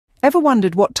Ever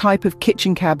wondered what type of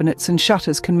kitchen cabinets and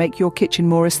shutters can make your kitchen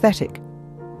more aesthetic?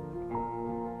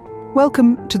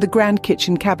 Welcome to the Grand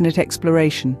Kitchen Cabinet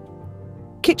Exploration.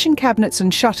 Kitchen cabinets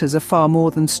and shutters are far more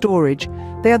than storage.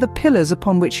 They are the pillars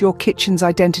upon which your kitchen's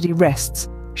identity rests,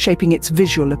 shaping its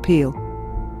visual appeal.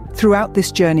 Throughout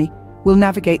this journey, we'll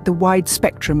navigate the wide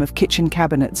spectrum of kitchen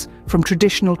cabinets, from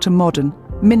traditional to modern,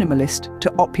 minimalist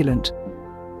to opulent.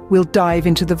 We'll dive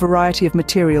into the variety of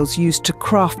materials used to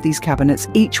craft these cabinets,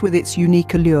 each with its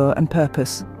unique allure and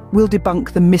purpose. We'll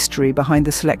debunk the mystery behind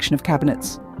the selection of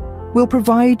cabinets. We'll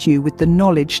provide you with the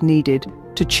knowledge needed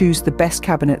to choose the best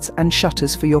cabinets and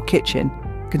shutters for your kitchen,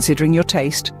 considering your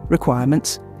taste,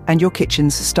 requirements, and your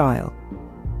kitchen's style.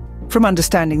 From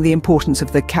understanding the importance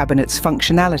of the cabinet's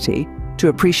functionality to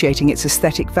appreciating its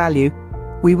aesthetic value,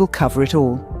 we will cover it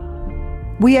all.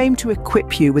 We aim to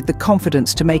equip you with the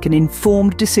confidence to make an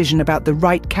informed decision about the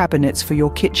right cabinets for your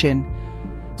kitchen.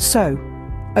 So,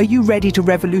 are you ready to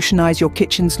revolutionize your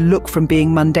kitchen's look from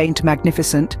being mundane to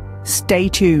magnificent? Stay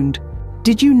tuned.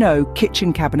 Did you know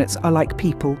kitchen cabinets are like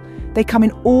people? They come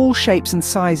in all shapes and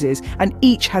sizes, and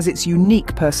each has its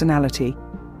unique personality.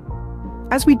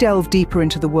 As we delve deeper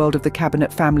into the world of the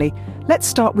cabinet family, let's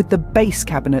start with the base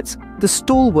cabinets, the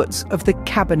stalwarts of the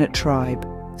cabinet tribe.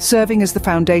 Serving as the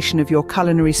foundation of your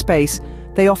culinary space,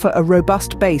 they offer a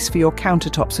robust base for your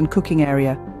countertops and cooking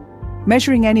area.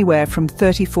 Measuring anywhere from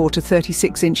 34 to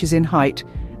 36 inches in height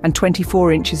and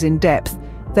 24 inches in depth,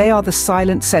 they are the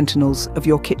silent sentinels of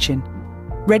your kitchen.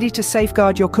 Ready to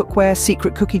safeguard your cookware,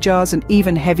 secret cookie jars, and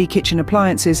even heavy kitchen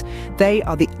appliances, they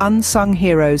are the unsung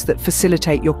heroes that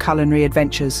facilitate your culinary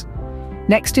adventures.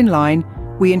 Next in line,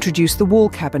 we introduce the wall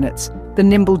cabinets, the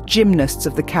nimble gymnasts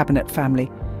of the cabinet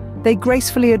family. They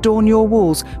gracefully adorn your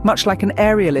walls, much like an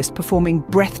aerialist performing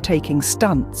breathtaking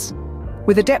stunts.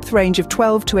 With a depth range of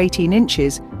 12 to 18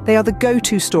 inches, they are the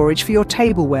go-to storage for your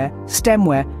tableware,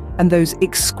 stemware, and those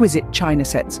exquisite china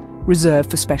sets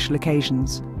reserved for special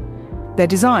occasions. Their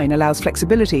design allows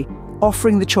flexibility,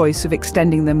 offering the choice of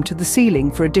extending them to the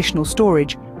ceiling for additional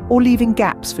storage or leaving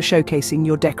gaps for showcasing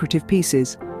your decorative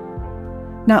pieces.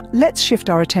 Now, let's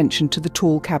shift our attention to the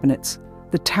tall cabinets,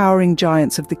 the towering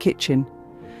giants of the kitchen.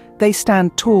 They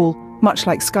stand tall, much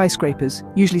like skyscrapers,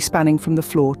 usually spanning from the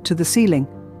floor to the ceiling.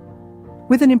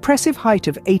 With an impressive height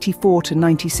of 84 to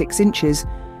 96 inches,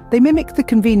 they mimic the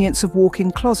convenience of walk-in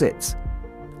closets.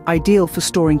 Ideal for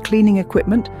storing cleaning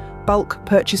equipment, bulk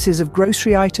purchases of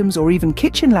grocery items, or even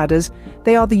kitchen ladders,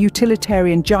 they are the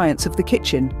utilitarian giants of the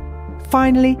kitchen.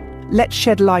 Finally, let's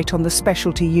shed light on the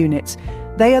specialty units.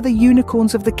 They are the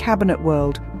unicorns of the cabinet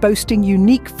world, boasting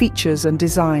unique features and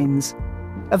designs.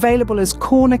 Available as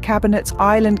corner cabinets,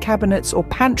 island cabinets, or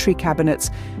pantry cabinets,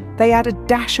 they add a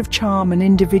dash of charm and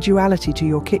individuality to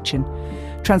your kitchen,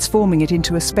 transforming it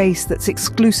into a space that's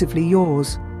exclusively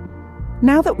yours.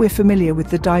 Now that we're familiar with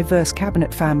the diverse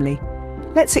cabinet family,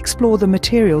 let's explore the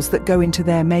materials that go into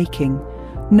their making.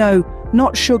 No,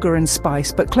 not sugar and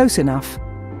spice, but close enough.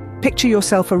 Picture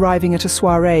yourself arriving at a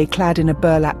soiree clad in a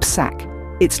burlap sack.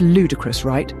 It's ludicrous,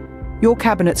 right? Your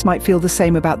cabinets might feel the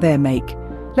same about their make.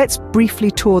 Let's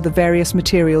briefly tour the various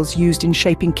materials used in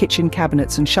shaping kitchen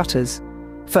cabinets and shutters.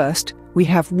 First, we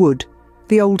have wood,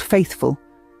 the old faithful.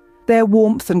 Their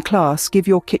warmth and class give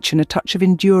your kitchen a touch of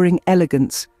enduring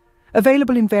elegance.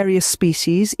 Available in various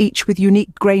species, each with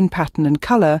unique grain pattern and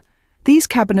colour, these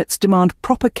cabinets demand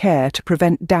proper care to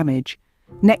prevent damage.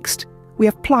 Next, we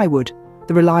have plywood,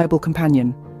 the reliable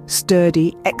companion.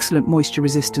 Sturdy, excellent moisture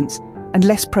resistance, and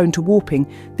less prone to warping,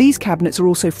 these cabinets are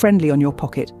also friendly on your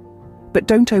pocket. But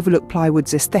don't overlook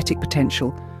plywood's aesthetic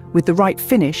potential. With the right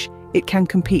finish, it can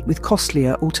compete with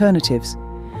costlier alternatives.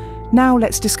 Now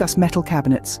let's discuss metal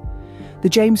cabinets. The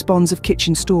James Bonds of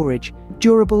kitchen storage.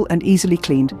 Durable and easily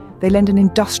cleaned, they lend an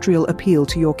industrial appeal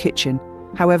to your kitchen.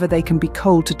 However, they can be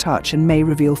cold to touch and may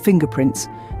reveal fingerprints.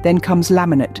 Then comes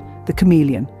laminate, the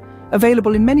chameleon.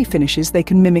 Available in many finishes, they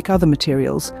can mimic other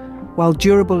materials. While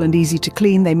durable and easy to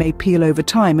clean, they may peel over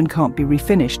time and can't be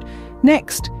refinished.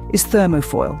 Next is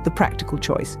thermofoil, the practical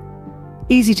choice.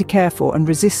 Easy to care for and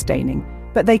resist staining,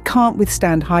 but they can't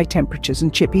withstand high temperatures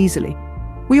and chip easily.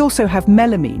 We also have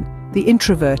melamine, the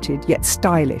introverted yet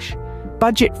stylish.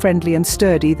 Budget-friendly and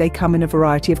sturdy, they come in a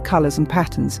variety of colours and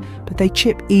patterns, but they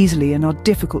chip easily and are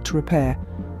difficult to repair.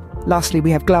 Lastly,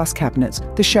 we have glass cabinets,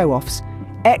 the show-offs.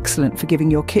 Excellent for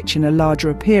giving your kitchen a larger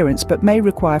appearance, but may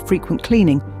require frequent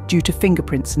cleaning due to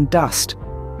fingerprints and dust.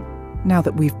 Now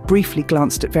that we've briefly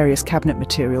glanced at various cabinet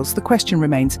materials, the question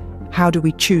remains, how do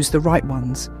we choose the right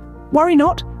ones? Worry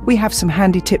not, we have some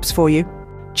handy tips for you.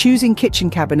 Choosing kitchen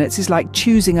cabinets is like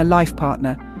choosing a life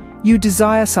partner. You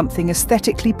desire something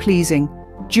aesthetically pleasing,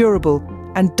 durable,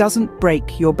 and doesn't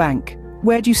break your bank.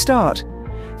 Where do you start?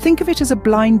 Think of it as a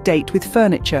blind date with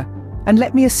furniture, and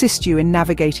let me assist you in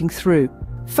navigating through.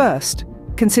 First,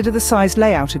 consider the size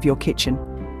layout of your kitchen.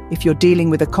 If you're dealing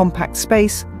with a compact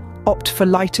space, opt for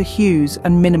lighter hues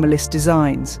and minimalist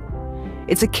designs.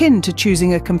 It's akin to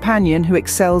choosing a companion who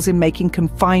excels in making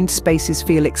confined spaces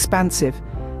feel expansive.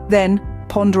 Then,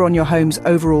 ponder on your home's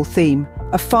overall theme.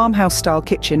 A farmhouse-style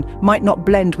kitchen might not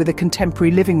blend with a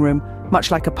contemporary living room,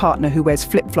 much like a partner who wears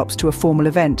flip-flops to a formal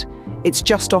event. It's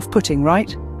just off-putting,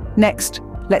 right? Next,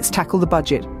 let's tackle the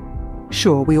budget.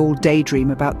 Sure, we all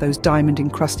daydream about those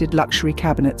diamond-encrusted luxury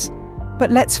cabinets,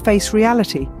 but let's face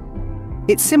reality.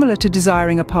 It's similar to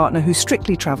desiring a partner who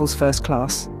strictly travels first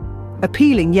class.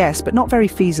 Appealing, yes, but not very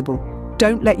feasible.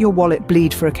 Don't let your wallet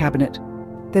bleed for a cabinet.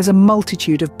 There's a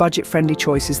multitude of budget-friendly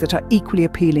choices that are equally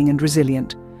appealing and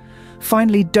resilient.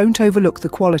 Finally, don't overlook the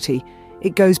quality.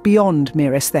 It goes beyond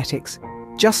mere aesthetics.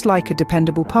 Just like a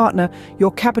dependable partner,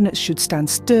 your cabinets should stand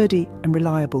sturdy and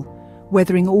reliable,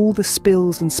 weathering all the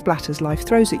spills and splatters life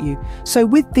throws at you. So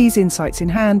with these insights in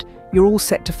hand, you're all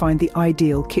set to find the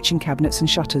ideal kitchen cabinets and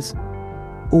shutters.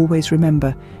 Always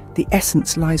remember, the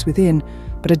essence lies within,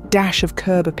 but a dash of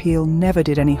curb appeal never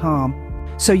did any harm.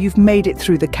 So you've made it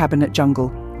through the cabinet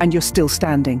jungle, and you're still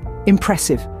standing.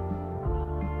 Impressive.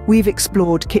 We've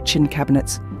explored kitchen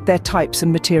cabinets, their types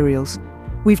and materials.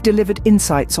 We've delivered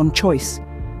insights on choice.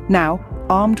 Now,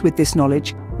 armed with this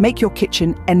knowledge, make your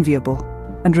kitchen enviable.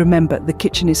 And remember, the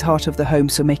kitchen is heart of the home,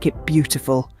 so make it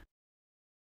beautiful.